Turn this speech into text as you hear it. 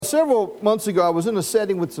Several months ago, I was in a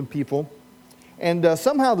setting with some people, and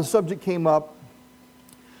somehow the subject came up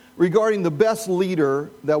regarding the best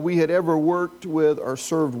leader that we had ever worked with or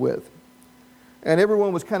served with. And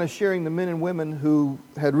everyone was kind of sharing the men and women who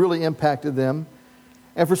had really impacted them.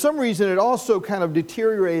 And for some reason, it also kind of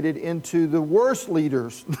deteriorated into the worst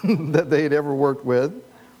leaders that they had ever worked with.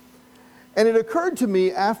 And it occurred to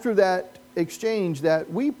me after that exchange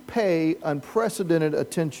that we pay unprecedented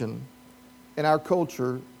attention in our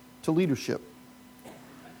culture to leadership.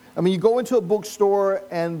 I mean, you go into a bookstore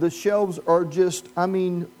and the shelves are just,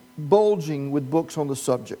 bulging with books on the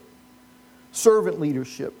subject. Servant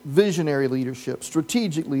leadership, visionary leadership,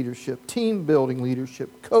 strategic leadership, team building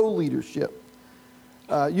leadership, co-leadership.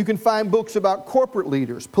 You can find books about corporate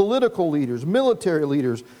leaders, political leaders, military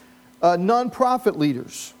leaders, nonprofit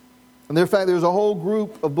leaders. And in fact, there's a whole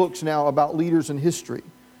group of books now about leaders in history.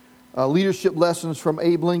 Leadership lessons from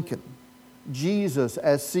Abe Lincoln, Jesus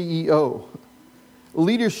as CEO,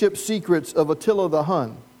 leadership secrets of Attila the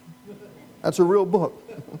Hun. That's a real book,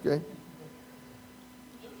 okay?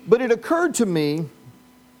 But it occurred to me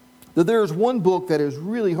that there is one book that is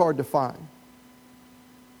really hard to find.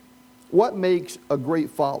 What makes a great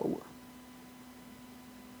follower?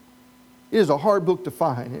 It is a hard book to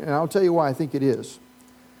find, and I'll tell you why I think it is.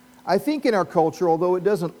 I think in our culture, although it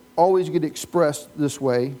doesn't always get expressed this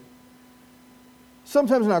way,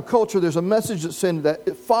 sometimes in our culture there's a message that's sent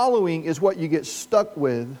that following is what you get stuck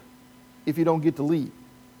with if you don't get to lead.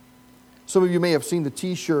 Some of you may have seen the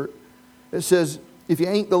t-shirt that says, "If you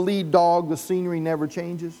ain't the lead dog, the scenery never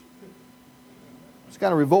changes." It's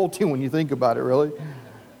kind of revolting when you think about it, really.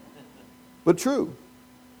 But true.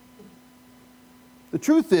 The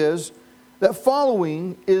truth is that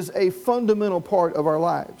following is a fundamental part of our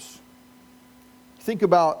lives. Think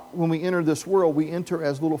about when we enter this world, we enter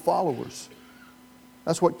as little followers.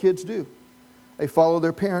 That's what kids do. They follow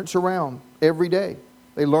their parents around every day.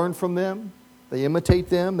 They learn from them, they imitate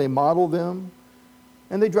them, they model them,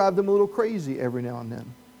 and they drive them a little crazy every now and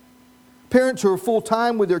then. Parents who are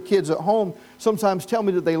full-time with their kids at home sometimes tell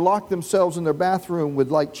me that they lock themselves in their bathroom with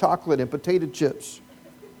like chocolate and potato chips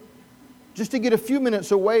just to get a few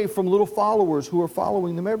minutes away from little followers who are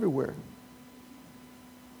following them everywhere.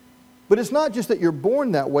 But it's not just that you're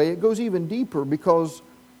born that way, it goes even deeper, because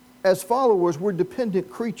as followers, we're dependent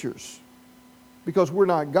creatures. Because we're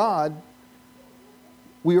not God,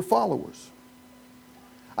 we are followers.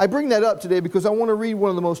 I bring that up today because I want to read one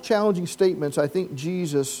of the most challenging statements I think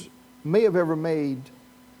Jesus may have ever made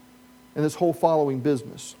in this whole following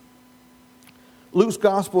business. Luke's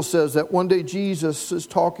gospel says that one day Jesus is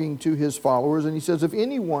talking to his followers and he says, "If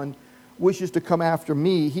anyone wishes to come after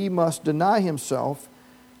me, he must deny himself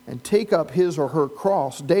and take up his or her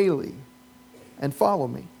cross daily and follow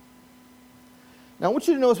me." Now I want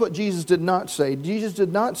you to notice what Jesus did not say. Jesus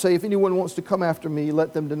did not say, "If anyone wants to come after me,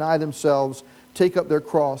 let them deny themselves, take up their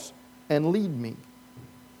cross, and lead me."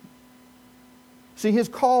 See, his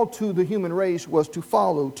call to the human race was to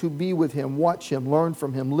follow, to be with him, watch him, learn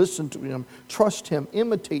from him, listen to him, trust him,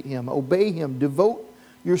 imitate him, obey him, devote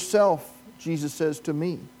yourself, Jesus says, to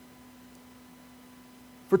me.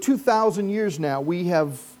 For 2,000 years now, we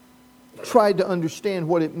have tried to understand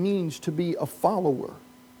what it means to be a follower.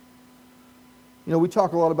 You know, we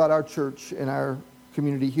talk a lot about our church and our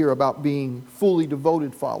community here about being fully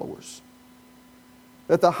devoted followers.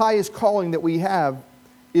 That the highest calling that we have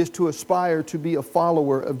is to aspire to be a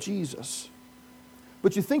follower of Jesus.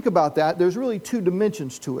 But you think about that, there's really two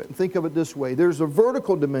dimensions to it. And think of it this way. There's a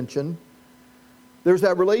vertical dimension. There's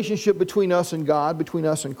that relationship between us and God, between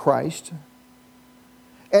us and Christ.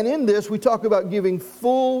 And in this, we talk about giving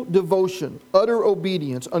full devotion, utter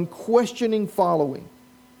obedience, unquestioning following.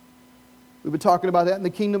 We've been talking about that in the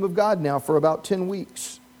kingdom of God now for about 10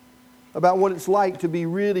 weeks. About what it's like to be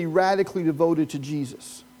really radically devoted to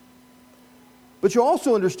Jesus. But you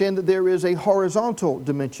also understand that there is a horizontal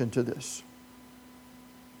dimension to this.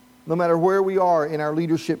 No matter where we are in our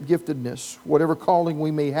leadership giftedness, whatever calling we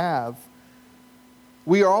may have,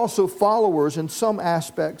 we are also followers in some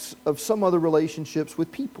aspects of some other relationships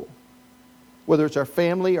with people. Whether it's our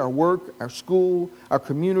family, our work, our school, our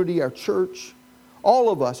community, our church.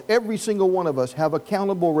 All of us, every single one of us, have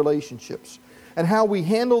accountable relationships. And how we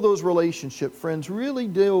handle those relationships, friends, really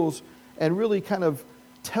deals and really kind of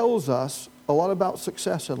tells us a lot about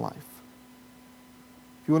success in life.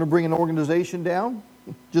 If you want to bring an organization down,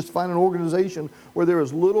 just find an organization where there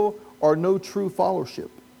is little or no true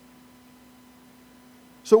followership.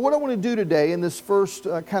 So what I want to do today in this first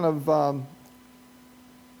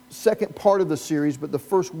second part of the series, but the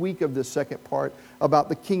first week of this second part about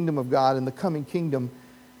the kingdom of God and the coming kingdom,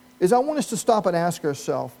 is I want us to stop and ask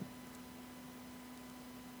ourselves,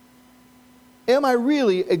 Am I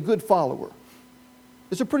really a good follower?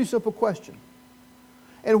 It's a pretty simple question.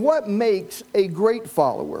 And what makes a great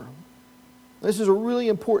follower? This is a really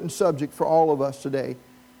important subject for all of us today.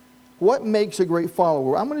 What makes a great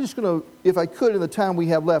follower? I'm just going to, if I could, in the time we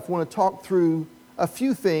have left, want to talk through a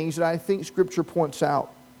few things that I think Scripture points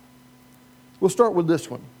out. We'll start with this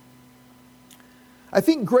one. I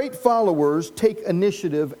think great followers take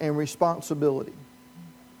initiative and responsibility.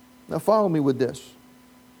 Now follow me with this.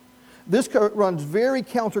 This runs very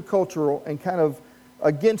countercultural and kind of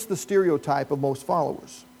against the stereotype of most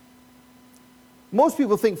followers. Most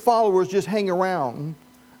people think followers just hang around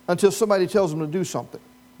until somebody tells them to do something,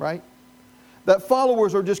 right? That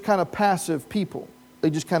followers are just kind of passive people. They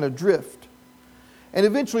just kind of drift. And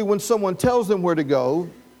eventually when someone tells them where to go,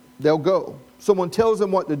 they'll go. Someone tells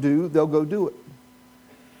them what to do, they'll go do it.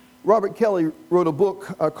 Robert Kelly wrote a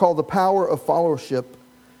book called The Power of Followership.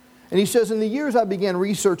 And he says, in the years I began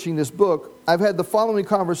researching this book, I've had the following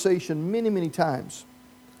conversation many, many times.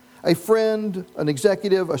 A friend, an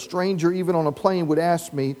executive, a stranger, even on a plane would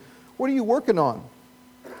ask me, what are you working on?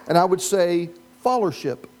 And I would say,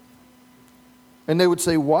 followership. And they would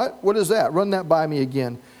say, what? What is that? Run that by me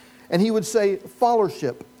again. And he would say,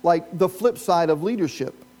 followership, like the flip side of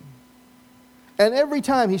leadership. And every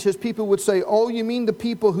time, he says, people would say, oh, you mean the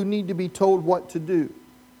people who need to be told what to do,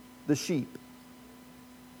 the sheep.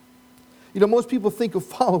 You know, most people think of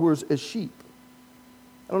followers as sheep.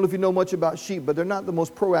 I don't know if you know much about sheep, but they're not the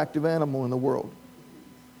most proactive animal in the world.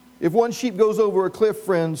 If one sheep goes over a cliff,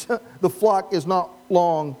 friends, the flock is not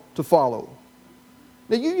long to follow.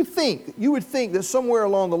 Now you would think that somewhere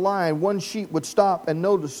along the line, one sheep would stop and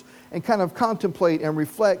notice and kind of contemplate and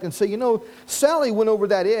reflect and say, you know, Sally went over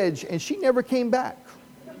that edge and she never came back.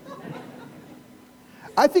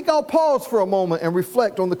 I think I'll pause for a moment and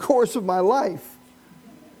reflect on the course of my life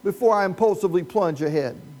before I impulsively plunge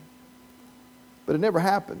ahead. But it never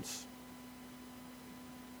happens.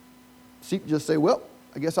 Sheep just say, well,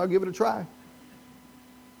 I guess I'll give it a try.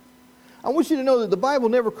 I want you to know that the Bible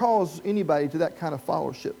never calls anybody to that kind of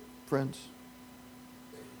followership, friends.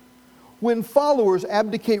 When followers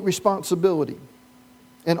abdicate responsibility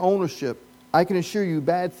and ownership, I can assure you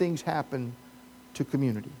bad things happen to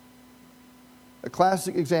community. A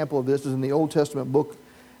classic example of this is in the Old Testament book,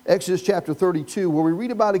 Exodus chapter 32, where we read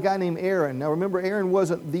about a guy named Aaron. Now remember, Aaron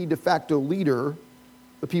wasn't the de facto leader,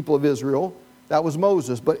 the people of Israel. That was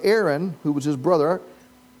Moses. But Aaron, who was his brother,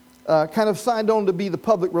 kind of signed on to be the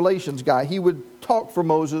public relations guy. He would talk for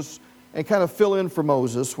Moses and kind of fill in for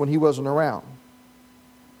Moses when he wasn't around.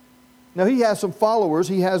 Now he has some followers,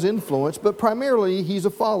 he has influence, but primarily he's a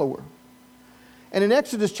follower. And in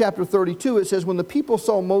Exodus chapter 32 it says, when the people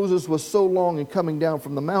saw Moses was so long in coming down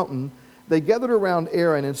from the mountain, they gathered around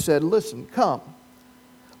Aaron and said, listen, come,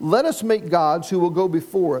 let us make gods who will go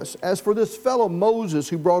before us. As for this fellow Moses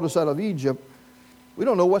who brought us out of Egypt, we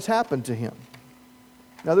don't know what's happened to him.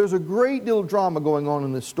 Now there's a great deal of drama going on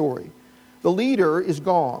in this story. The leader is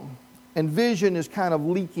gone, and vision is kind of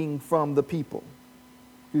leaking from the people,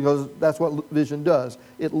 because that's what vision does.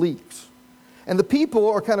 It leaks. And the people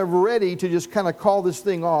are kind of ready to just kind of call this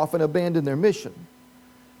thing off and abandon their mission.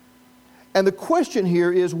 And the question here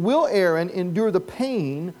is, will Aaron endure the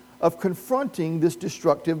pain of confronting this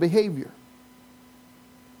destructive behavior?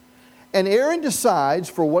 And Aaron decides,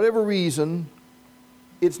 for whatever reason,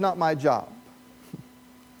 it's not my job.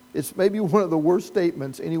 It's maybe one of the worst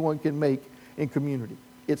statements anyone can make in community.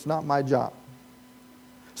 It's not my job.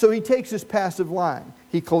 So he takes this passive line.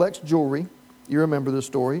 He collects jewelry. You remember the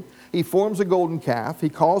story. He forms a golden calf. He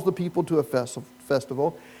calls the people to a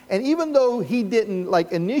festival. And even though he didn't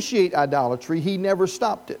initiate idolatry, he never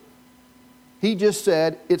stopped it. He just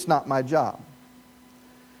said, it's not my job.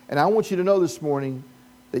 And I want you to know this morning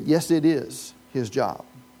that yes, it is his job.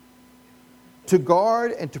 To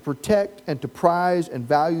guard and to protect and to prize and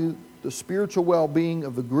value the spiritual well-being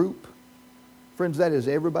of the group, friends, that is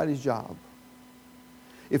everybody's job.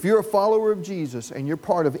 If you're a follower of Jesus and you're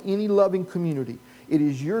part of any loving community, it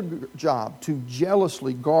is your job to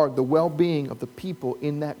jealously guard the well-being of the people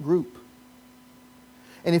in that group.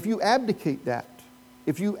 And if you abdicate that,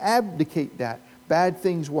 bad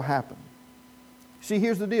things will happen. See,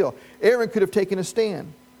 here's the deal. Aaron could have taken a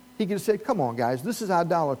stand. He could have said, come on, guys, this is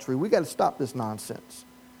idolatry. We got to stop this nonsense.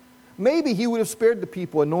 Maybe he would have spared the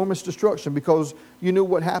people enormous destruction because you knew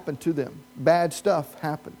what happened to them. Bad stuff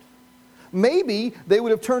happened. Maybe they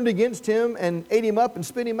would have turned against him and ate him up and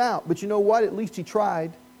spit him out. But you know what? At least he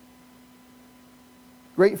tried.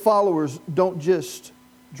 Great followers don't just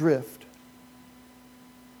drift.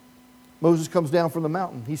 Moses comes down from the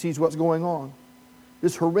mountain. He sees what's going on.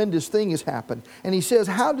 This horrendous thing has happened. And he says,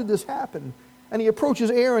 how did this happen? And he approaches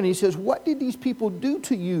Aaron and he says, what did these people do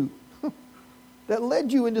to you that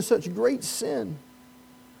led you into such great sin?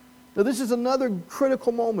 Now this is another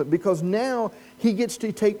critical moment because now he gets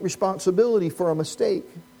to take responsibility for a mistake.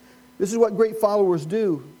 This is what great followers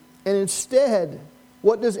do. And instead,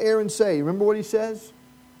 what does Aaron say? Remember what he says?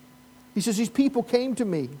 He says, these people came to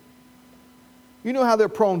me. You know how they're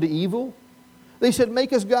prone to evil. They said,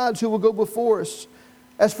 make us gods who will go before us.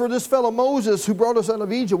 As for this fellow Moses who brought us out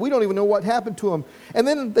of Egypt, we don't even know what happened to him. And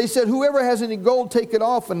then they said, whoever has any gold, take it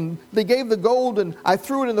off. And they gave the gold and I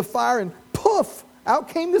threw it in the fire and poof, out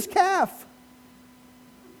came this calf.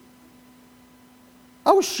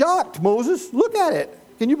 I was shocked, Moses. Look at it.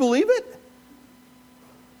 Can you believe it?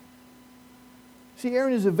 See,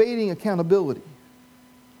 Aaron is evading accountability.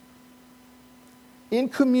 In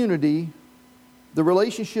community, the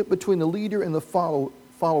relationship between the leader and the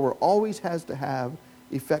follower always has to have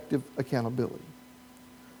effective accountability.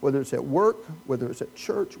 Whether it's at work, whether it's at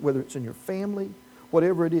church, whether it's in your family,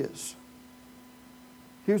 whatever it is.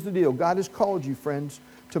 Here's the deal. God has called you, friends,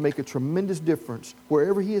 to make a tremendous difference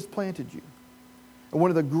wherever He has planted you. And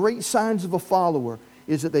one of the great signs of a follower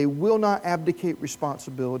is that they will not abdicate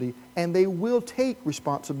responsibility and they will take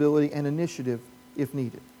responsibility and initiative if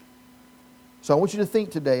needed. So I want you to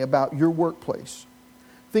think today about your workplace.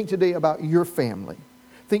 Think today about your family.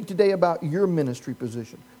 Think today about your ministry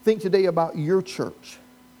position. Think today about your church.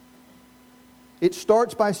 It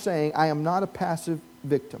starts by saying, I am not a passive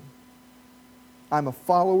victim. I'm a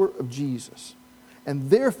follower of Jesus. And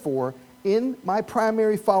therefore, in my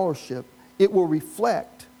primary followership, it will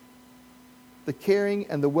reflect the caring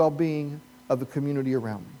and the well-being of the community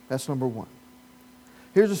around me. That's number one.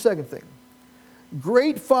 Here's the second thing.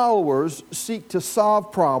 Great followers seek to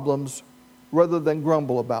solve problems rather than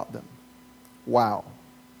grumble about them. Wow.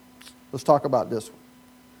 Let's talk about this one.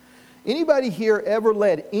 Anybody here ever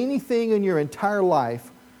led anything in your entire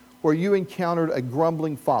life where you encountered a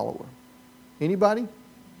grumbling follower? Anybody?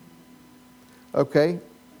 Okay.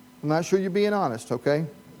 I'm not sure you're being honest, okay?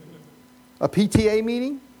 A PTA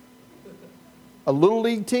meeting? A little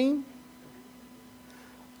league team?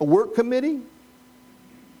 A work committee?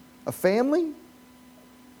 A family?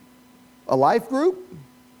 A life group?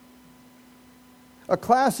 A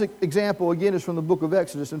classic example, again, is from the book of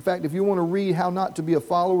Exodus. In fact, if you want to read how not to be a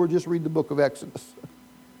follower, just read the book of Exodus.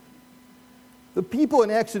 The people in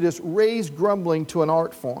Exodus raised grumbling to an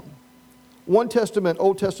art form. One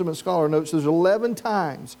Old Testament scholar notes there's 11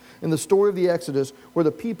 times in the story of the Exodus where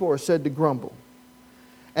the people are said to grumble.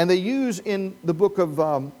 And they use in the book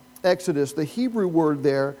of Exodus, the Hebrew word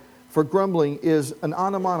there for grumbling is an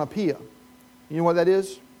onomatopoeia. You know what that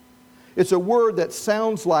is? It's a word that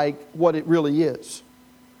sounds like what it really is.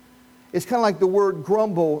 It's kind of like the word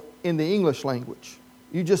grumble in the English language.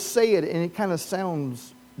 You just say it and it kind of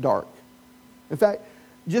sounds dark. In fact,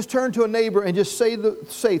 just turn to a neighbor and just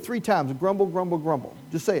say 3 times, grumble, grumble, grumble.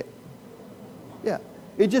 Just say it. Yeah.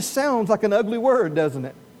 It just sounds like an ugly word, doesn't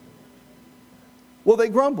it? Well, they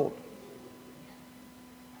grumbled.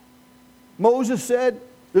 Moses said,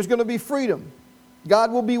 there's going to be freedom.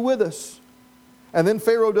 God will be with us. And then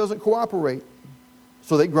Pharaoh doesn't cooperate.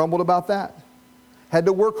 So they grumbled about that. Had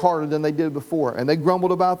to work harder than they did before. And they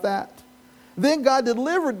grumbled about that. Then God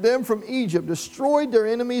delivered them from Egypt, destroyed their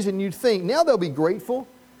enemies, and you'd think, now they'll be grateful.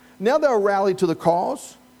 Now they'll rally to the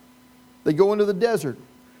cause. They go into the desert.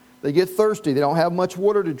 They get thirsty. They don't have much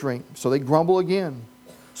water to drink. So they grumble again.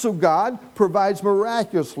 So God provides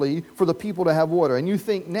miraculously for the people to have water. And you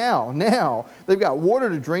think now they've got water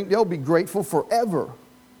to drink. They'll be grateful forever.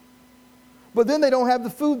 But then they don't have the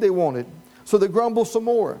food they wanted. So they grumble some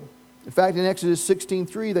more. In fact, in Exodus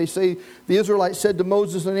 16:3, they say, the Israelites said to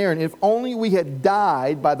Moses and Aaron, if only we had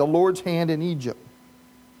died by the Lord's hand in Egypt.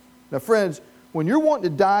 Now, friends, when you're wanting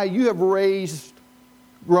to die, you have raised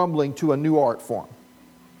grumbling to a new art form.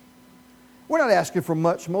 We're not asking for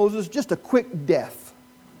much, Moses, just a quick death.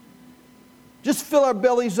 Just fill our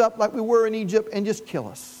bellies up like we were in Egypt and just kill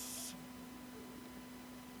us.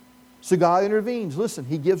 So God intervenes. Listen,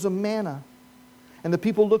 He gives them manna. And the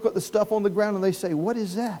people look at the stuff on the ground and they say, what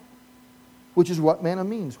is that? Which is what manna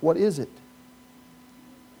means. What is it?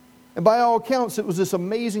 And by all accounts, it was this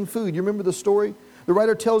amazing food. You remember the story? The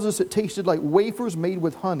writer tells us it tasted like wafers made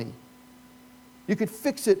with honey. You could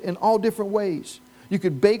fix it in all different ways. You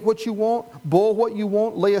could bake what you want, boil what you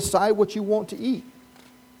want, lay aside what you want to eat.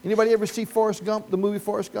 Anybody ever see Forrest Gump, the movie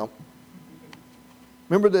Forrest Gump?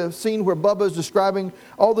 Remember the scene where Bubba is describing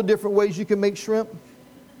all the different ways you can make shrimp?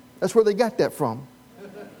 That's where they got that from.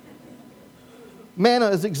 Manna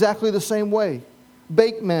is exactly the same way.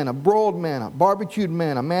 Baked manna, broiled manna, barbecued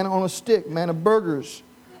manna, manna on a stick, manna burgers,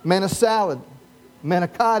 manna salad,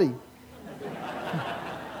 manicotti.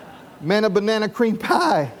 Manna banana cream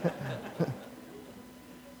pie.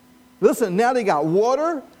 Listen, now they got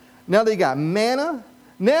water. Now they got manna.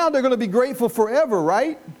 Now they're going to be grateful forever,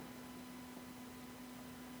 right?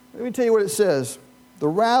 Let me tell you what it says. The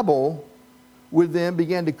rabble with them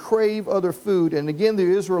began to crave other food. And again, the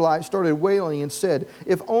Israelites started wailing and said,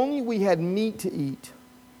 if only we had meat to eat.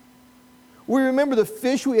 We remember the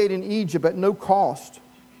fish we ate in Egypt at no cost.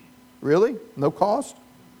 Really? No cost?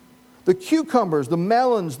 The cucumbers, the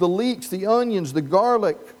melons, the leeks, the onions, the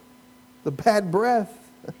garlic, the bad breath.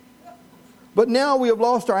 But now we have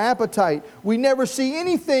lost our appetite. We never see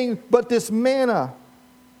anything but this manna.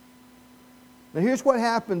 Now here's what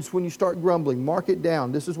happens when you start grumbling. Mark it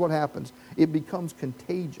down. This is what happens. It becomes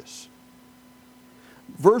contagious.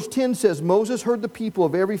 Verse 10 says, Moses heard the people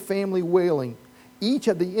of every family wailing, each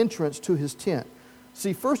at the entrance to his tent.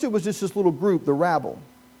 See, first it was just this little group, the rabble.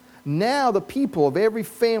 Now the people of every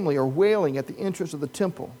family are wailing at the entrance of the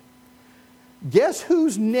temple. Guess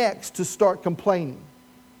who's next to start complaining?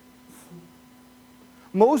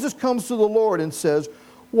 Moses comes to the Lord and says,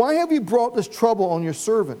 why have you brought this trouble on your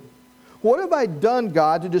servant? What have I done,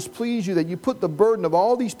 God, to displease you that you put the burden of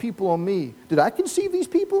all these people on me? Did I conceive these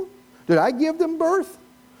people? Did I give them birth?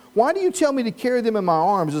 Why do you tell me to carry them in my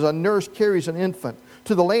arms as a nurse carries an infant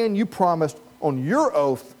to the land you promised on your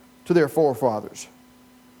oath to their forefathers?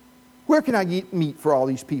 Where can I get meat for all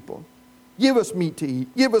these people? Give us meat to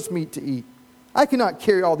eat. Give us meat to eat. I cannot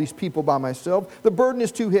carry all these people by myself. The burden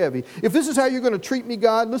is too heavy. If this is how you're going to treat me,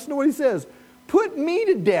 God, listen to what he says. Put me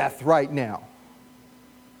to death right now.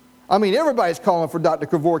 I mean, everybody's calling for Dr.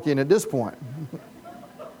 Kevorkian at this point.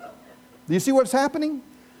 Do you see what's happening?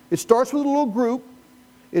 It starts with a little group.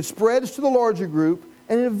 It spreads to the larger group.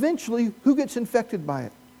 And eventually, who gets infected by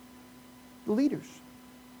it? The leaders.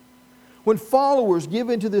 When followers give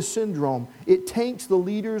into this syndrome, it tanks the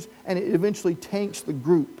leaders and it eventually tanks the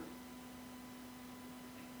group.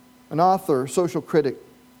 An author, social critic,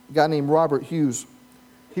 a guy named Robert Hughes,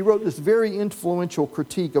 he wrote this very influential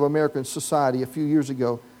critique of American society a few years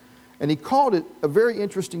ago, and he called it a very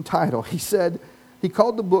interesting title. He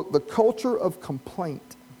called the book The Culture of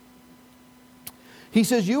Complaint. He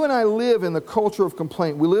says, you and I live in the culture of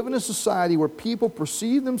complaint. We live in a society where people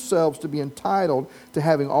perceive themselves to be entitled to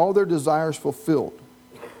having all their desires fulfilled.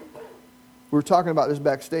 We were talking about this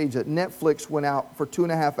backstage, that Netflix went out for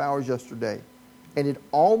 2.5 hours yesterday, and it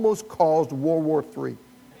almost caused World War III.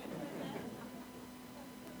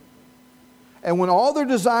 And when all their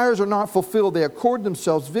desires are not fulfilled, they accord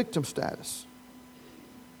themselves victim status.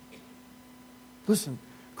 Listen,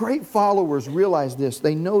 great followers realize this.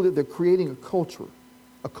 They know that they're creating a culture.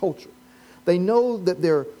 They know that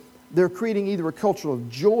they're creating either a culture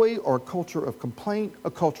of joy or a culture of complaint,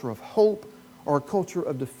 a culture of hope, or a culture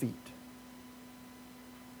of defeat.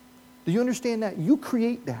 Do you understand that? You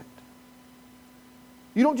create that.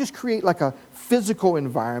 You don't just create like a physical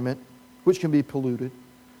environment, which can be polluted.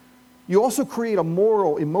 You also create a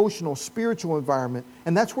moral, emotional, spiritual environment,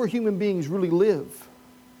 and that's where human beings really live.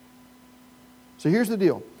 So here's the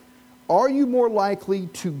deal. Are you more likely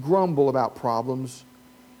to grumble about problems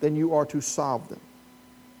than you are to solve them?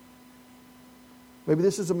 Maybe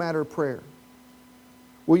this is a matter of prayer.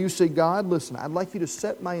 Will you say, God, listen, I'd like you to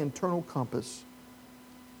set my internal compass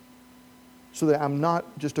so that I'm not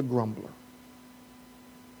just a grumbler.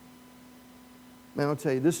 Man, I'll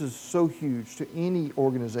tell you, this is so huge to any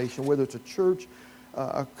organization, whether it's a church,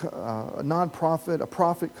 a nonprofit, a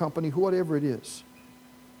profit company, whatever it is.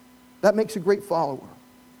 That makes a great follower.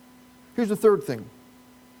 Here's the third thing.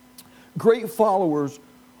 Great followers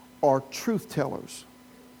are truth tellers.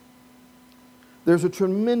 There's a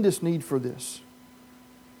tremendous need for this.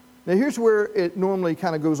 Now here's where it normally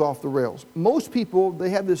kind of goes off the rails. Most people, they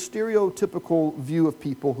have this stereotypical view of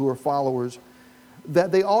people who are followers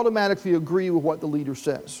that they automatically agree with what the leader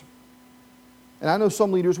says. And I know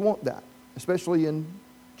some leaders want that, especially in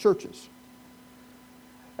churches.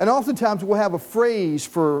 And oftentimes we'll have a phrase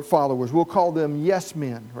for followers. We'll call them yes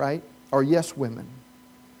men, right? Or yes women.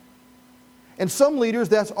 And some leaders,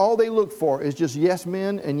 that's all they look for is just yes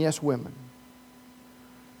men and yes women.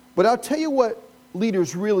 But I'll tell you what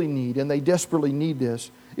leaders really need, and they desperately need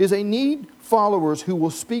this, is they need followers who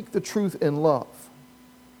will speak the truth in love.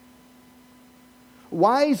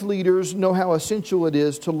 Wise leaders know how essential it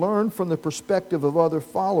is to learn from the perspective of other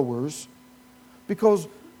followers, because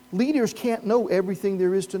leaders can't know everything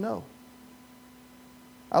there is to know.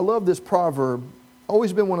 I love this proverb.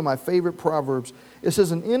 Always been one of my favorite proverbs. It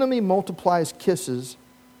says, an enemy multiplies kisses,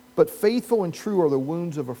 but faithful and true are the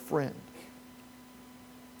wounds of a friend.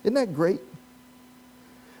 Isn't that great?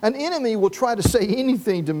 An enemy will try to say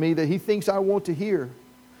anything to me that he thinks I want to hear.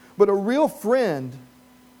 But a real friend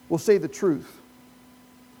will say the truth.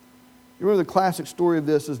 You remember the classic story of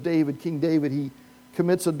this is King David, he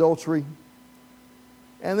commits adultery.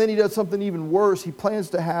 And then he does something even worse. He plans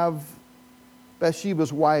to have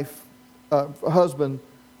Bathsheba's husband,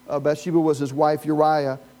 Bathsheba was his wife,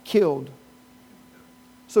 Uriah, killed.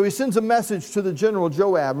 So he sends a message to the general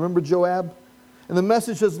Joab. Remember Joab? And the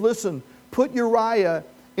message says, listen, put Uriah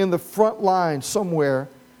in the front line somewhere,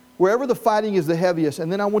 wherever the fighting is the heaviest,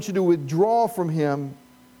 and then I want you to withdraw from him.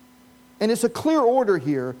 And it's a clear order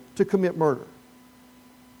here to commit murder.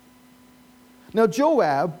 Now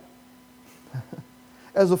Joab,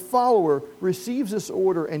 as a follower, receives this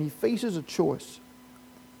order and he faces a choice.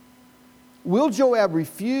 Will Joab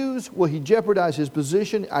refuse? Will he jeopardize his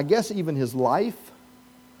position, I guess even his life?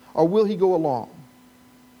 Or will he go along?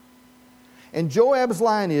 And Joab's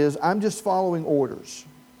line is, I'm just following orders.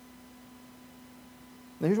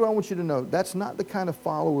 Now here's what I want you to know. That's not the kind of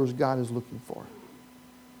followers God is looking for.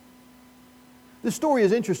 This story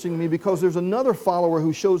is interesting to me because there's another follower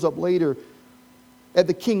who shows up later at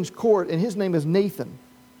the king's court, and his name is Nathan.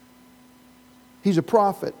 He's a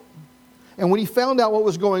prophet. And when he found out what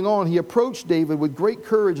was going on, he approached David with great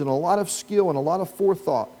courage and a lot of skill and a lot of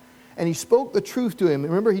forethought. And he spoke the truth to him.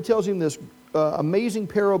 Remember, he tells him this amazing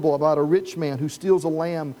parable about a rich man who steals a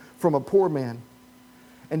lamb from a poor man.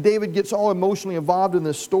 And David gets all emotionally involved in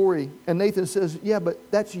this story. And Nathan says, yeah, but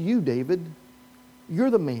that's you, David. You're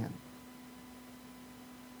the man.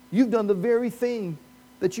 You've done the very thing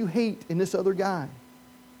that you hate in this other guy.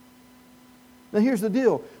 Now here's the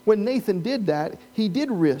deal. When Nathan did that, he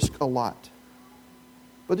did risk a lot.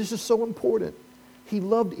 But this is so important. He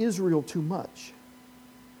loved Israel too much.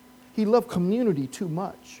 He loved community too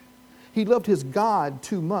much. He loved his God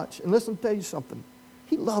too much. And listen, tell you something.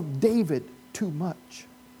 He loved David too much.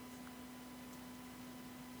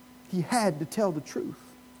 He had to tell the truth.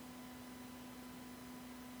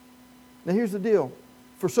 Now here's the deal.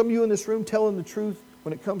 For some of you in this room, telling the truth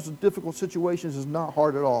when it comes to difficult situations is not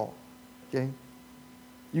hard at all. Okay?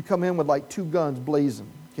 You come in with like 2 guns blazing.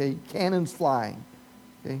 Okay? Cannons flying.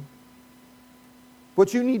 Okay?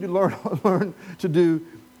 What you need to learn to do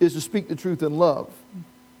is to speak the truth in love.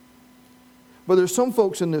 But there's some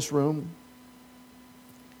folks in this room,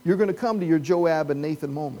 you're going to come to your Joab and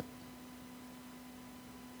Nathan moment.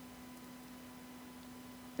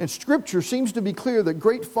 And Scripture seems to be clear that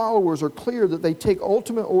great followers are clear that they take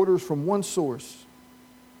ultimate orders from one source.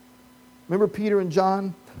 Remember Peter and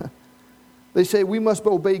John? They say, we must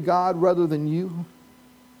obey God rather than you.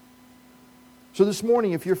 So this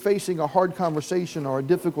morning, if you're facing a hard conversation or a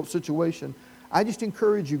difficult situation, I just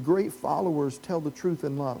encourage you, great followers tell the truth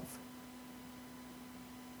in love.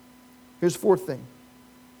 Here's the 4th thing.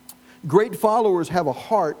 Great followers have a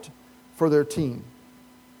heart for their team.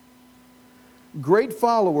 Great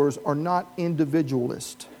followers are not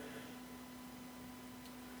individualist.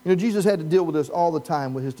 You know, Jesus had to deal with this all the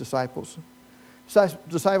time with his disciples.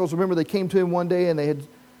 Disciples, remember, they came to him one day and they had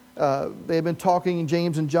been talking,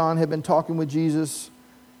 James and John had been talking with Jesus.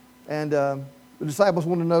 And the disciples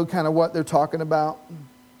wanted to know kind of what they're talking about.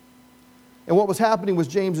 And what was happening was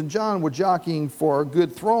James and John were jockeying for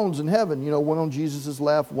good thrones in heaven. You know, one on Jesus'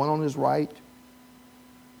 left, one on his right.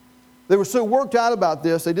 They were so worked out about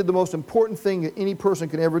this, they did the most important thing that any person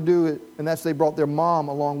can ever do, and that's they brought their mom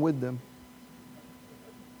along with them.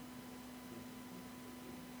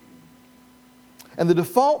 And the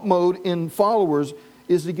default mode in followers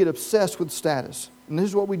is to get obsessed with status. And this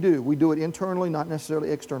is what we do. We do it internally, not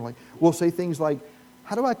necessarily externally. We'll say things like,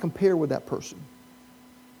 how do I compare with that person?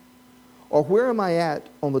 Or where am I at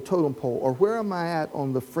on the totem pole? Or where am I at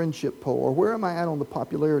on the friendship pole? Or where am I at on the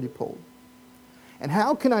popularity pole? And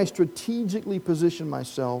how can I strategically position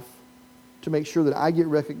myself to make sure that I get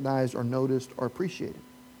recognized or noticed or appreciated?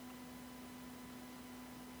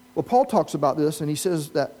 Well, Paul talks about this, and he says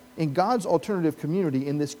that in God's alternative community,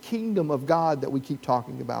 in this kingdom of God that we keep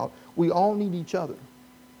talking about, we all need each other.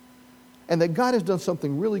 And that God has done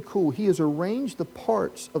something really cool. He has arranged the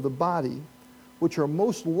parts of the body which are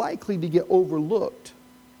most likely to get overlooked.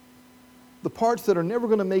 The parts that are never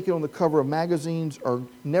going to make it on the cover of magazines or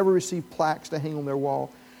never receive plaques to hang on their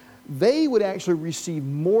wall, they would actually receive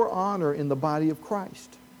more honor in the body of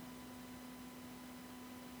Christ.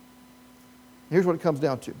 Here's what it comes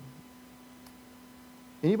down to.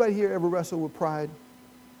 Anybody here ever wrestle with pride?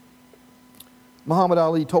 Muhammad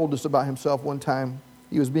Ali told us about himself one time.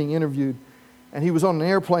 He was being interviewed, and he was on an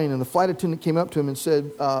airplane, and the flight attendant came up to him and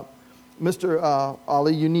said, Mr.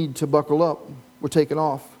 Ali, you need to buckle up. We're taking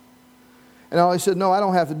off. And Ali said, no, I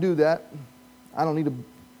don't have to do that. I don't need a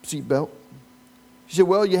seatbelt. He said,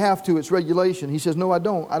 well, you have to. It's regulation. He says, no, I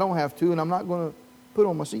don't. I don't have to, and I'm not going to put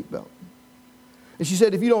on my seatbelt. And she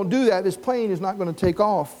said, if you don't do that, this plane is not going to take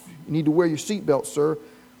off. You need to wear your seatbelt, sir.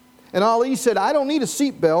 And Ali said, I don't need a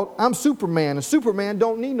seatbelt. I'm Superman. And Superman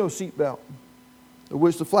don't need no seatbelt. To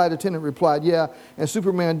which the flight attendant replied, yeah, and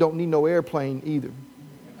Superman don't need no airplane either.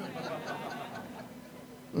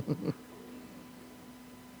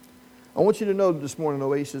 I want you to know this morning,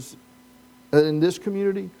 Oasis, that in this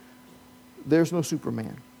community, there's no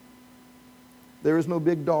Superman. There is no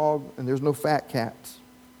big dog, and there's no fat cats.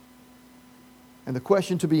 And the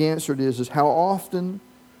question to be answered is how often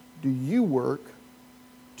do you work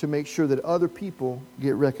to make sure that other people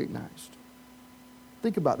get recognized?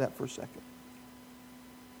 Think about that for a second.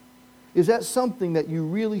 Is that something that you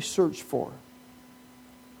really search for?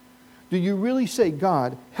 Do you really say,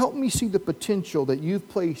 God, help me see the potential that you've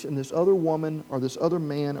placed in this other woman or this other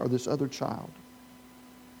man or this other child?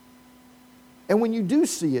 And when you do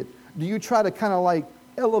see it, do you try to kind of like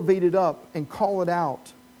elevate it up and call it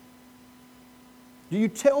out? Do you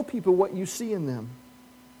tell people what you see in them?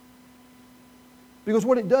 Because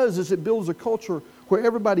what it does is it builds a culture where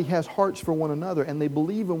everybody has hearts for one another and they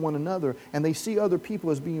believe in one another and they see other people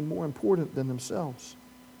as being more important than themselves.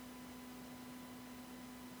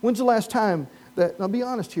 When's the last time that, now be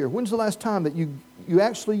honest here, when's the last time that you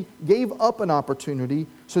actually gave up an opportunity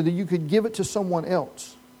so that you could give it to someone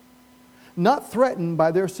else? Not threatened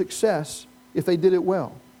by their success if they did it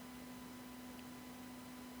well.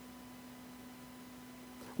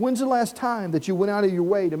 When's the last time that you went out of your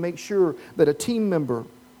way to make sure that a team member,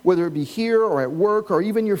 whether it be here or at work or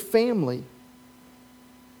even your family,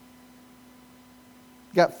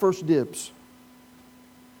 got first dibs?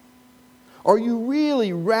 Are you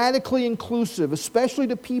really radically inclusive, especially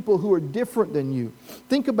to people who are different than you?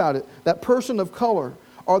 Think about it. That person of color,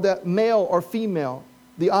 or that male or female,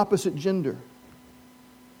 the opposite gender.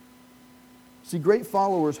 See, great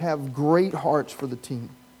followers have great hearts for the team.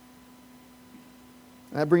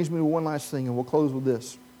 And that brings me to one last thing, and we'll close with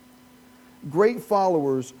this. Great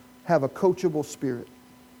followers have a coachable spirit.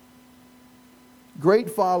 Great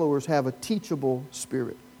followers have a teachable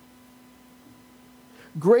spirit.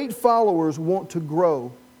 Great followers want to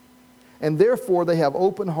grow, and therefore they have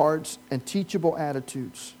open hearts and teachable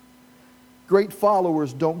attitudes. Great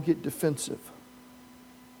followers don't get defensive.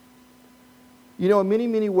 You know, in many,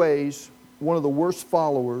 many ways, one of the worst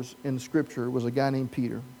followers in the Scripture was a guy named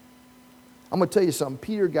Peter. I'm going to tell you something.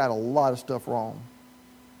 Peter got a lot of stuff wrong.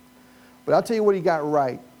 But I'll tell you what he got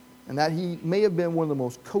right, and that he may have been one of the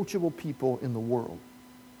most coachable people in the world.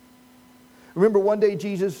 Remember one day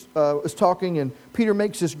Jesus was talking, and Peter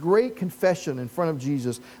makes this great confession in front of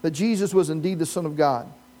Jesus that Jesus was indeed the Son of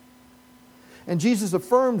God. And Jesus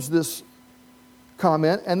affirms this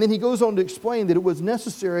comment, and then he goes on to explain that it was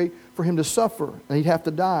necessary for him to suffer, and he'd have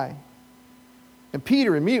to die. And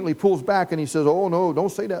Peter immediately pulls back and he says, oh no,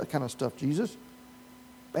 don't say that kind of stuff, Jesus.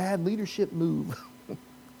 Bad leadership move.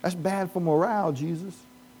 That's bad for morale, Jesus.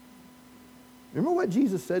 Remember what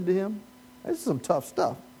Jesus said to him? This is some tough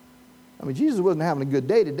stuff. I mean, Jesus wasn't having a good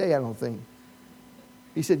day today, I don't think.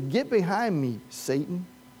 He said, get behind me, Satan.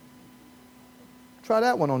 Try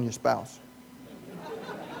that one on your spouse.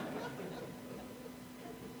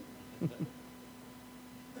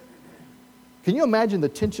 Can you imagine the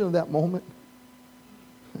tension of that moment?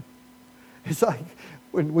 It's like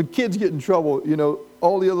when kids get in trouble, you know,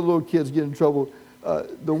 all the other little kids get in trouble.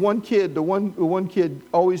 The one kid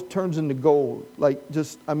always turns into gold. Like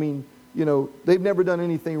just, I mean, you know, they've never done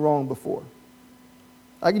anything wrong before.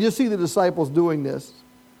 I can just see the disciples doing this.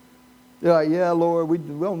 They're like, yeah, Lord, we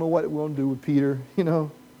don't know what we're going to do with Peter, you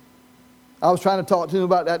know. I was trying to talk to him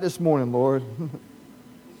about that this morning, Lord.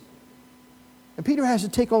 And Peter has to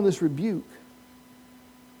take on this rebuke.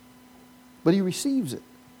 But he receives it.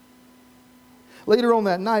 Later on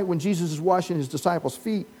that night, when Jesus is washing his disciples'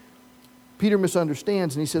 feet, Peter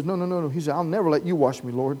misunderstands and he says, no. He says, I'll never let you wash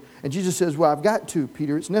me, Lord. And Jesus says, well, I've got to,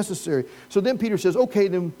 Peter. It's necessary. So then Peter says, okay,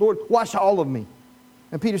 then, Lord, wash all of me.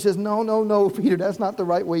 And Peter says, no, Peter, that's not the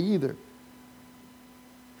right way either.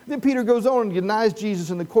 Then Peter goes on and denies Jesus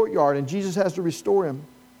in the courtyard, and Jesus has to restore him.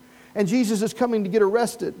 And Jesus is coming to get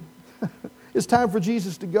arrested. It's time for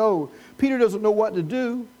Jesus to go. Peter doesn't know what to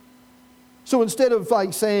do. So instead of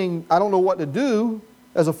like saying, I don't know what to do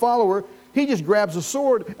as a follower, he just grabs a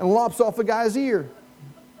sword and lops off a guy's ear.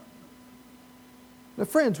 Now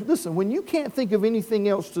friends, listen, when you can't think of anything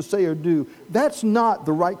else to say or do, that's not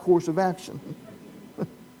the right course of action.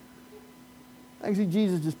 I can see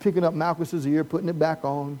Jesus just picking up Malchus's ear, putting it back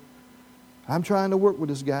on. I'm trying to work with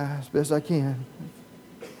this guy as best I can.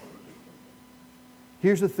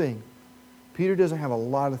 Here's the thing. Peter doesn't have a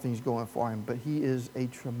lot of things going for him, but he is a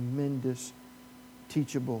tremendous,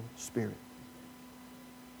 teachable spirit.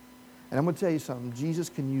 And I'm going to tell you something. Jesus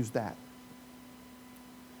can use that.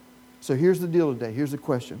 So here's the deal today. Here's the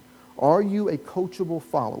question. Are you a coachable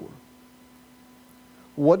follower?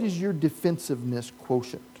 What is your defensiveness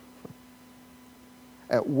quotient?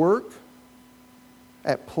 At work?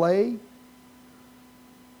 At play?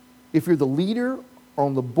 If you're the leader,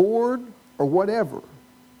 on the board, or whatever,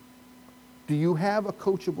 do you have a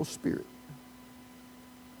coachable spirit?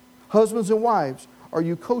 Husbands and wives, are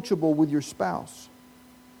you coachable with your spouse?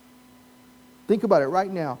 Think about it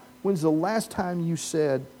right now. When's the last time you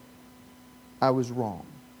said, I was wrong?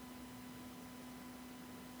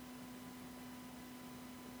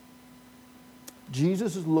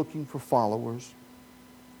 Jesus is looking for followers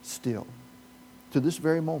still, to this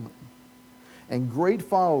very moment. And great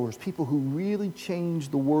followers, people who really change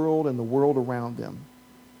the world and the world around them,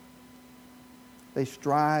 they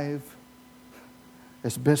strive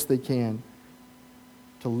as best they can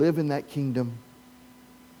to live in that kingdom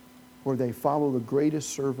where they follow the greatest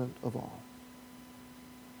servant of all.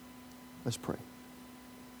 Let's pray.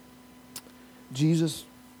 Jesus,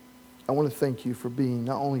 I want to thank you for being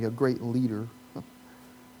not only a great leader,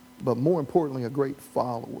 but more importantly, a great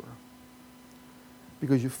follower.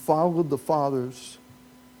 Because you followed the Father's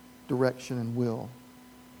direction and will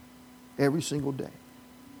every single day.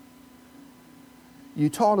 You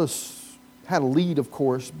taught us how to lead, of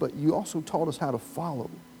course, but you also taught us how to follow,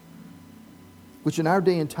 which in our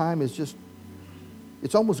day and time is just,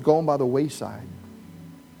 it's almost gone by the wayside.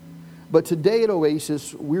 But today at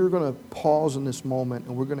Oasis, we're going to pause in this moment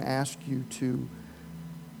and we're going to ask you to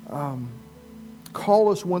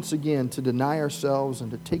call us once again to deny ourselves and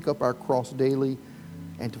to take up our cross daily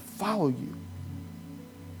and to follow you.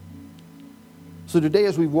 So today,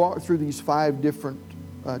 as we walk through these 5 different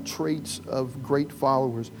traits of great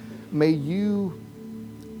followers, may you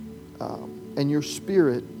and your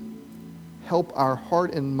Spirit help our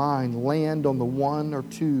heart and mind land on the 1 or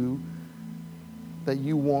 2 that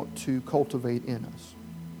you want to cultivate in us.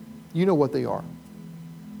 You know what they are.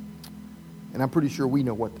 And I'm pretty sure we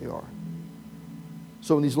know what they are.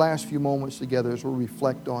 So in these last few moments together, as we'll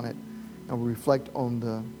reflect on it, and we'll reflect on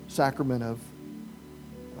the sacrament of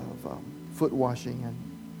foot washing, and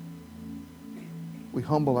we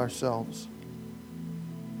humble ourselves.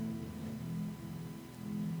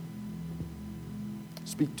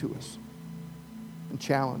 Speak to us and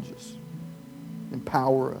challenge us,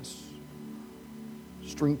 empower us,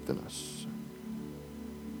 strengthen us,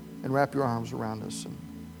 and wrap your arms around us and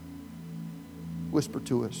whisper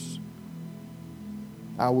to us,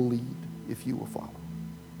 I will lead if you will follow.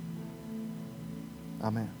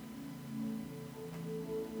 Amen.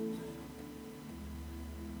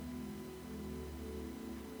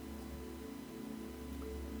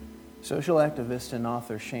 Social activist and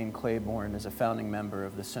author Shane Claiborne is a founding member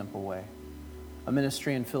of The Simple Way, a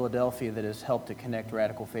ministry in Philadelphia that has helped to connect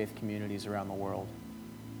radical faith communities around the world.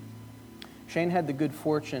 Shane had the good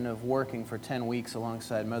fortune of working for 10 weeks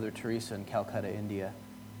alongside Mother Teresa in Calcutta, India.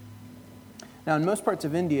 Now, in most parts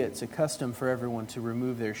of India, it's a custom for everyone to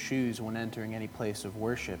remove their shoes when entering any place of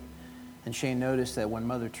worship. And Shane noticed that when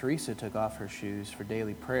Mother Teresa took off her shoes for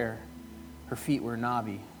daily prayer, her feet were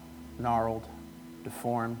knobby, gnarled,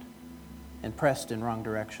 deformed, and pressed in wrong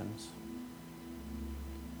directions.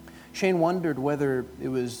 Shane wondered whether it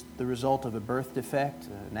was the result of a birth defect,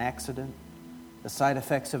 an accident, the side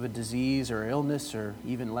effects of a disease or illness, or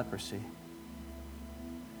even leprosy.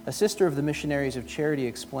 A sister of the Missionaries of Charity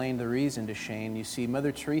explained the reason to Shane. You see,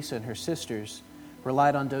 Mother Teresa and her sisters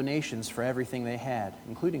relied on donations for everything they had,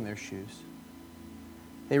 including their shoes.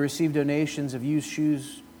 They received donations of used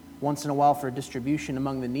shoes once in a while for distribution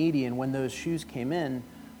among the needy, and when those shoes came in,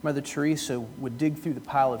 Mother Teresa would dig through the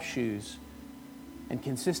pile of shoes and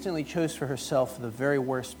consistently chose for herself the very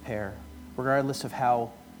worst pair, regardless of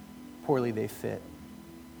how poorly they fit.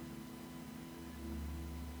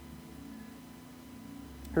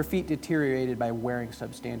 Her feet deteriorated by wearing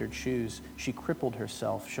substandard shoes. She crippled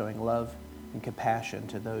herself, showing love and compassion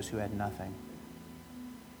to those who had nothing.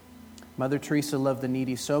 Mother Teresa loved the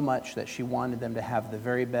needy so much that she wanted them to have the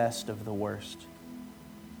very best of the worst.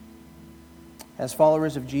 As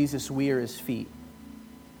followers of Jesus, we are his feet,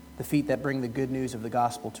 the feet that bring the good news of the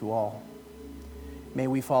gospel to all. May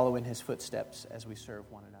we follow in his footsteps as we serve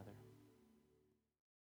one another.